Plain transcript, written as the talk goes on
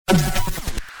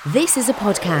This is a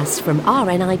podcast from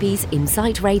RNIB's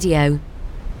Insight Radio.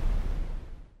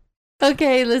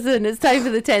 Okay, listen, it's time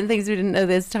for the 10 things we didn't know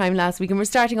this time last week. And we're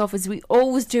starting off as we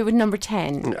always do with number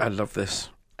 10. I love this.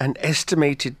 An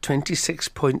estimated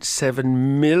 £26.7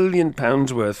 million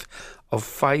worth of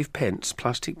 5p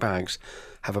plastic bags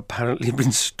have apparently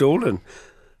been stolen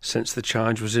since the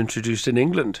charge was introduced in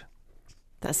England.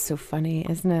 That's so funny,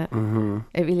 isn't it? Mm-hmm.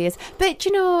 It really is. But,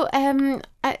 you know,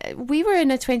 we were in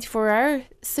a 24-hour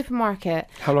supermarket.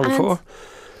 How long for?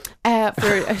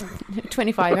 For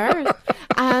 25 hours.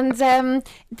 And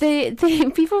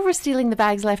the people were stealing the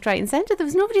bags left, right and centre. There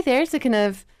was nobody there to kind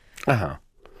of... Uh-huh.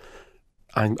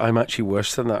 I'm actually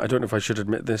worse than that. I don't know if I should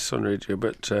admit this on radio,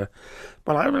 but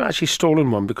well, I haven't actually stolen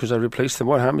one because I replaced them.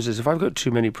 What happens is if I've got too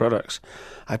many products,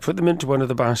 I put them into one of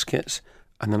the baskets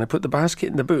and then I put the basket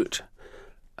in the boot.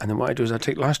 And then what I do is I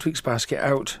take last week's basket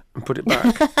out and put it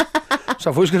back. So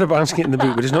I've always got a basket in the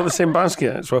boot, but it's not the same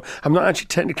basket. So I'm not actually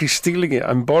technically stealing it.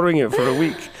 I'm borrowing it for a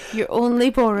week. You're only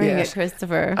borrowing Yes. it,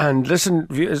 Christopher. And listen,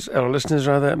 viewers, or listeners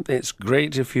rather, it's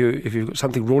great if you've got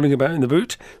something rolling about in the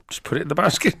boot, just put it in the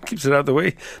basket, keeps it out of the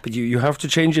way. But you have to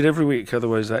change it every week,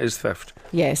 otherwise that is theft.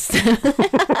 Yes.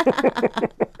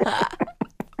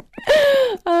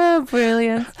 Oh,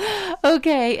 brilliant.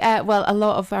 Okay, well, a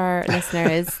lot of our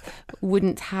listeners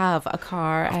wouldn't have a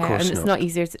car, course and it's not.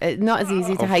 not as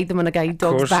easy to hide them on a guide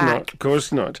dog's back. Of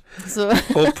course not. So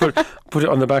Or put it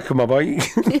on the back of my bike.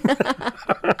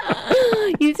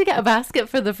 you need to get a basket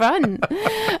for the front.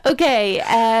 Okay,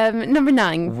 number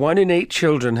 9. 1 in 8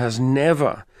 children has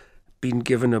never been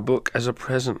given a book as a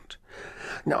present.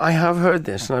 Now, I have heard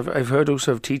this, and I've heard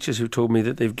also of teachers who told me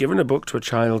that they've given a book to a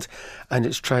child and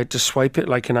it's tried to swipe it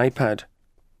like an iPad.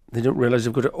 They don't realise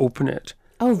they've got to open it.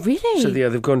 Oh, really? So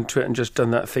they've gone to it and just done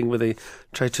that thing where they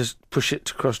try to push it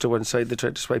across to one side. They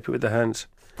try to swipe it with their hands.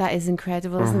 That is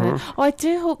incredible, isn't it? Oh, I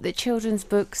do hope that children's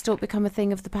books don't become a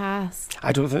thing of the past.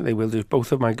 I don't think they will do.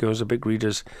 Both of my girls are big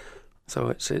readers. So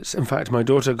it's in fact, my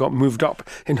daughter got moved up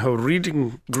in her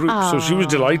reading group, so she was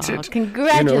delighted.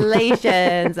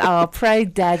 Congratulations. Oh,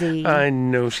 proud daddy. I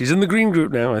know. She's in the green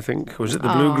group now, I think. Or was it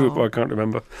the blue group? I can't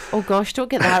remember. Oh, gosh, don't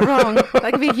get that wrong.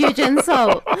 That could be a huge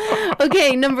insult.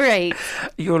 Okay, number 8.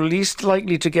 You're least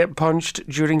likely to get punched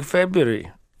during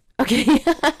February. Okay.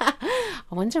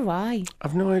 I wonder why.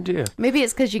 I've no idea. Maybe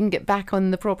it's because you can get back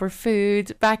on the proper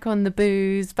food, back on the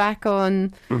booze, back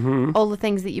on all the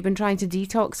things that you've been trying to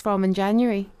detox from in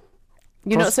January.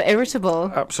 You're not so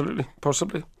irritable. Absolutely.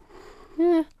 Possibly.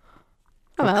 Yeah.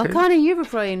 Oh, well, Okay. Connie, you would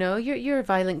probably know. You're a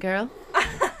violent girl.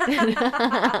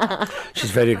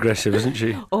 She's very aggressive, isn't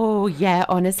she? Oh, yeah,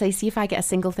 honestly. See if I get a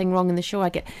single thing wrong in the show, I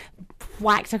get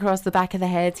whacked across the back of the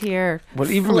head here.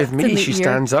 Well, even with flipped in me, the she ear.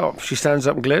 stands up. She stands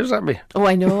up and glares at me. Oh,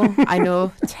 I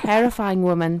know. Terrifying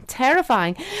woman.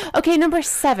 Terrifying. Okay, number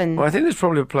 7. Well, I think this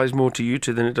probably applies more to you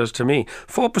two than it does to me.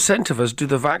 4% of us do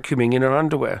the vacuuming in our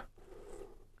underwear.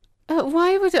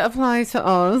 Why would it apply to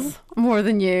us more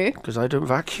than you? Because I don't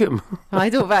vacuum. I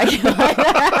don't vacuum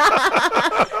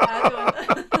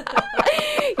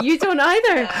You don't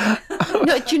either.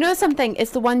 No, do you know something?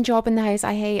 It's the one job in the house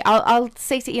I hate. I'll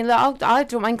say to Ian, I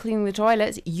don't mind cleaning the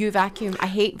toilets. You vacuum. I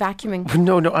hate vacuuming.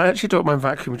 No, I actually don't mind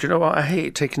vacuuming. Do you know what? I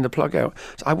hate taking the plug out.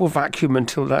 So I will vacuum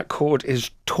until that cord is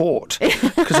taut.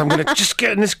 Because I'm going to just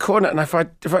get in this corner and if I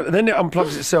then it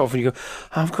unplugs itself and you go,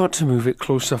 I've got to move it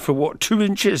closer for what, 2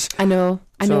 inches? I know.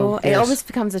 It yes. always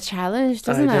becomes a challenge,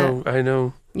 doesn't it? I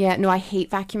know. Yeah, no, I hate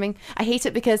vacuuming. I hate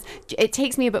it because it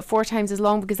takes me about 4 times as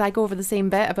long because I go over the same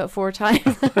bit about 4 times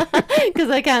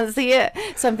because I can't see it.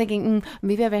 So I'm thinking,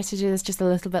 maybe I better do this just a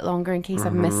little bit longer in case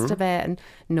I've missed a bit. And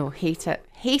no, hate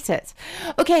it.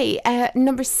 Okay,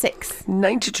 number 6.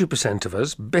 92% of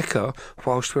us bicker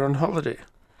whilst we're on holiday.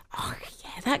 Oh,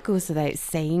 yeah, that goes without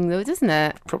saying though, doesn't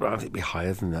it? Probably I think it'd be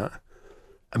higher than that.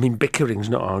 I mean, bickering's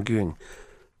not arguing.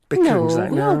 Bickering's No,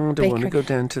 like, we no, don't I don't want to bicker. go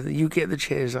down to you get the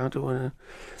chairs, I don't want to.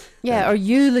 Yeah, or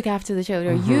you look after the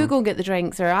children, or you go get the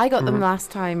drinks, or I got them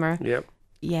last time, or... Yep.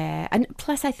 Yeah, and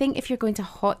plus I think if you're going to a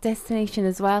hot destination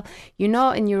as well, you're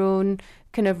not in your own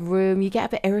kind of room. You get a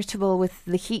bit irritable with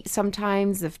the heat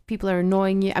sometimes if people are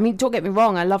annoying you. I mean, don't get me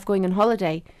wrong, I love going on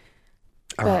holiday.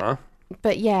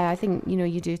 But yeah, I think,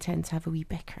 you do tend to have a wee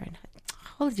bicker. And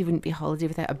holiday wouldn't be a holiday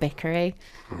without a bicker, eh?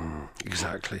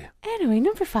 Exactly. Anyway,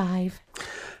 number 5.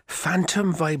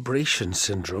 Phantom vibration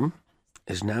syndrome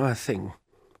is now a thing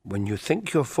when you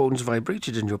think your phone's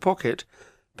vibrated in your pocket,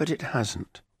 but it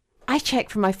hasn't. I check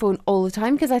for my phone all the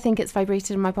time because I think it's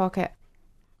vibrated in my pocket.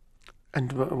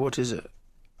 And what is it?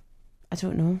 I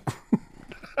don't know.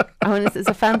 Honest, it's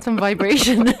a phantom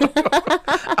vibration.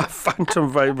 A phantom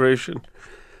vibration.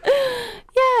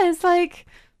 Yeah, it's like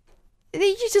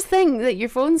You just think that your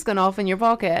phone's gone off in your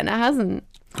pocket and it hasn't.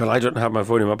 Well, I don't have my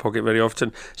phone in my pocket very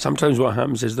often. Sometimes what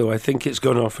happens is, though, I think it's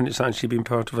gone off and it's actually been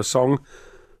part of a song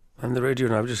on the radio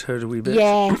and I've just heard a wee bit.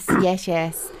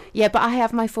 Yes. Yeah, but I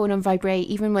have my phone on vibrate.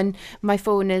 Even when my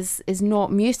phone is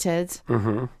not muted,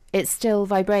 it still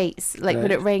vibrates, like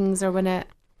when it rings or when it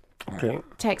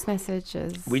text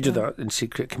messages. We do that in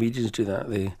secret. Comedians do that.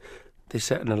 They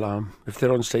set an alarm. If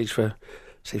they're on stage for,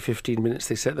 say, 15 minutes,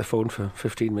 they set the phone for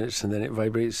 15 minutes and then it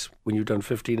vibrates when you've done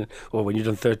 15 or when you've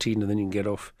done 13 and then you can get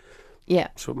off. Yeah.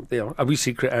 So they are. A wee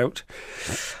secret out.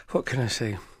 What can I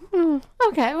say?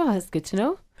 Okay, well, that's good to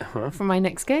know for my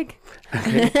next gig.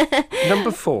 Okay.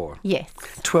 Number 4. Yes.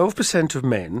 12% of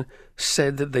men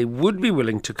said that they would be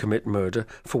willing to commit murder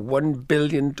for $1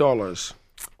 billion.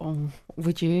 Oh,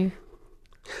 would you?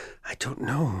 I don't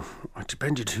know. It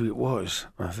depended who it was,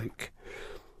 I think.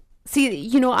 See,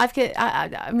 you know, I've got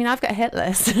a hit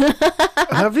list.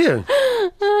 Have you?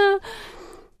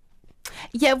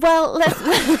 Yeah, well, let's...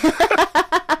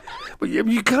 Well,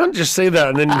 you can't just say that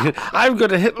and then I've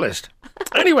got a hit list.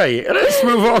 Anyway, let's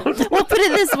move on. Well, put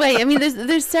it this way. I mean,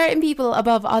 there's certain people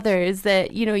above others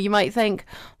that, you know, you might think,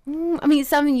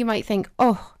 some you might think,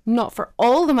 oh, not for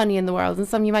all the money in the world. And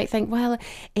some you might think, well,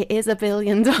 it is $1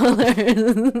 billion.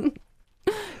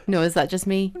 No, is that just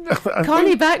me?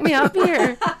 Connie, back me up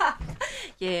here.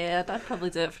 Yeah, I'd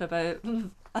probably do it for about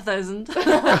 1,000.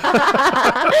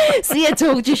 See, I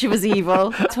told you she was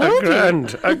evil.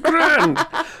 A grand.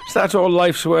 Is that all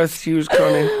life's worth to use,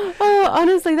 Connie? Oh,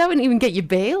 honestly, that wouldn't even get you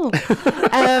bail.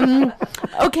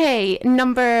 Okay,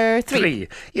 number 3.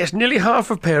 Yes, nearly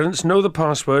half of parents know the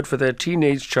password for their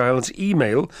teenage child's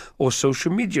email or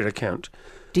social media account.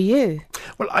 Do you?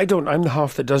 Well, I don't. I'm the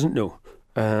half that doesn't know.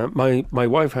 My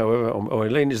wife, however, or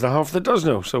Elaine, is the half that does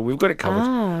know, so we've got it covered.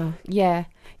 Ah, yeah.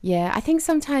 I think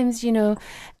sometimes, you know,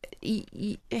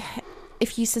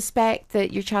 if you suspect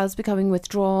that your child's becoming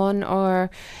withdrawn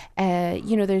or,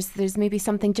 you know, there's maybe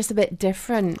something just a bit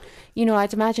different, you know,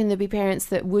 I'd imagine there'd be parents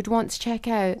that would want to check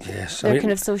out their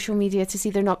kind of social media to see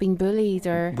they're not being bullied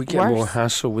or we get more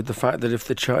hassle with the fact that if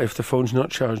the phone's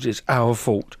not charged, it's our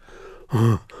fault.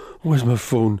 Oh, where's my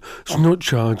phone? It's not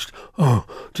charged. Oh,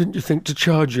 didn't you think to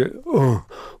charge it? Oh,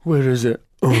 where is it?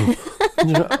 Oh, and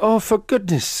you're like, oh, for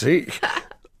goodness sake.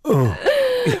 Oh.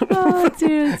 Oh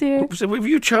dear. So if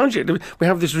you charge it, we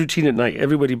have this routine at night.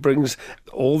 Everybody brings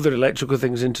all their electrical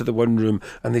things into the one room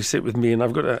and they sit with me and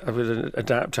I've got an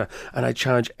adapter and I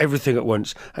charge everything at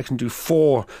once. I can do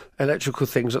 4 electrical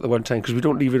things at the one time because we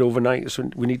don't leave it overnight, so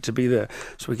we need to be there.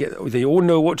 So they all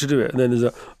know what to do it, and then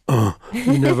there's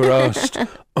you never asked.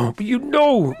 Oh, but you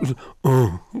know.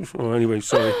 Oh, anyway,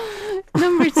 sorry.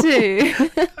 Number 2.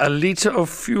 A litre of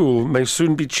fuel may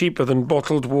soon be cheaper than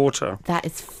bottled water. That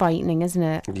is frightening, isn't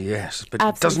it? Yes, but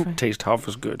Absolutely it doesn't taste half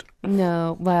as good.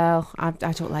 No, well, I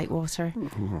don't like water.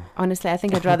 Honestly, I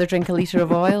think I'd rather drink a litre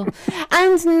of oil.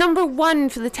 And number 1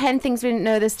 for the 10 things we didn't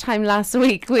know this time last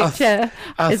week, which a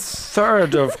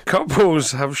third of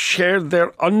couples have shared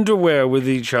their underwear with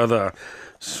each other.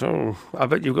 So, I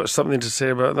bet you've got something to say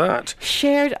about that.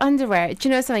 Shared underwear. Do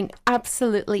you know something?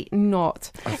 Absolutely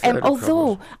not.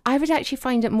 Although, I would actually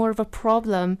find it more of a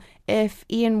problem if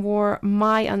Ian wore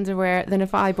my underwear than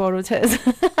if I borrowed his.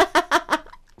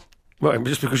 Well,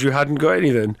 just because you hadn't got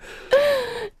any then?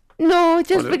 No,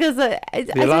 just because the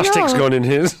elastic's gone in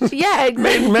his. Yeah,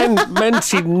 exactly. Men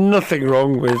see nothing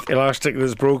wrong with elastic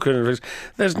that's broken.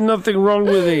 There's nothing wrong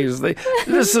with these.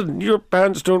 Listen, your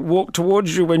pants don't walk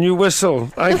towards you when you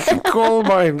whistle. I can call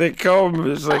mine. They come.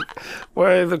 It's like,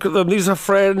 why? Look at them. These are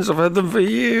friends. I've had them for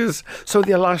years. So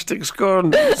the elastic's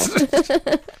gone.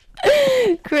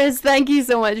 Chris, thank you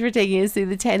so much for taking us through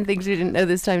the 10 things we didn't know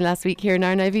this time last week here in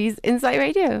RNIB's Insight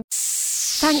Radio.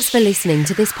 Thanks for listening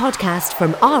to this podcast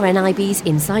from RNIB's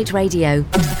Insight Radio.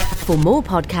 For more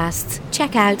podcasts,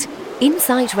 check out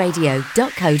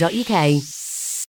insightradio.co.uk.